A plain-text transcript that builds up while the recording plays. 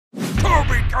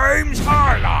Games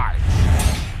highlights.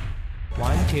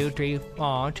 1, 2, 3.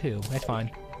 Aw, 2. That's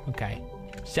fine. Okay.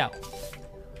 So,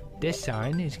 this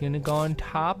sign is gonna go on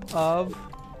top of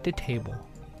the table.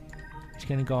 It's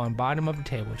gonna go on bottom of the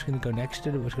table. It's gonna go next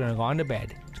to the. It's gonna go on the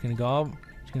bed. It's gonna go.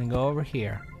 It's gonna go over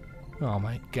here. Oh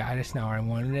my God! That's not where I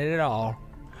wanted it at all.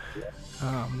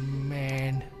 Oh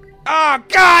man. Oh,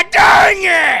 God dang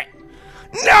it!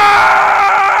 No!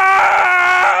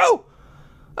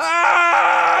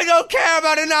 Ah, I don't care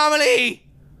about Anomaly!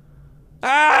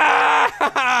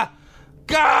 Ah!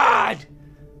 God!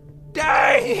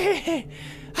 Dang it!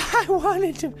 I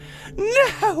wanted to.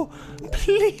 No!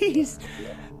 Please!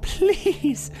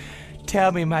 Please!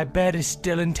 Tell me my bed is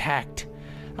still intact.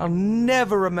 I'll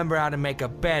never remember how to make a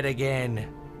bed again.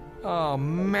 Oh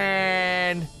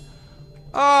man!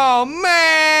 Oh,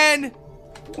 man!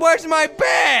 Where's my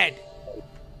bed?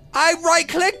 I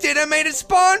right-clicked it and made a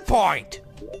spawn point!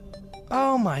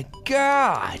 Oh my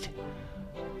God!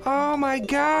 Oh my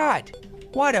God!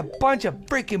 What a bunch of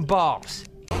freaking balls!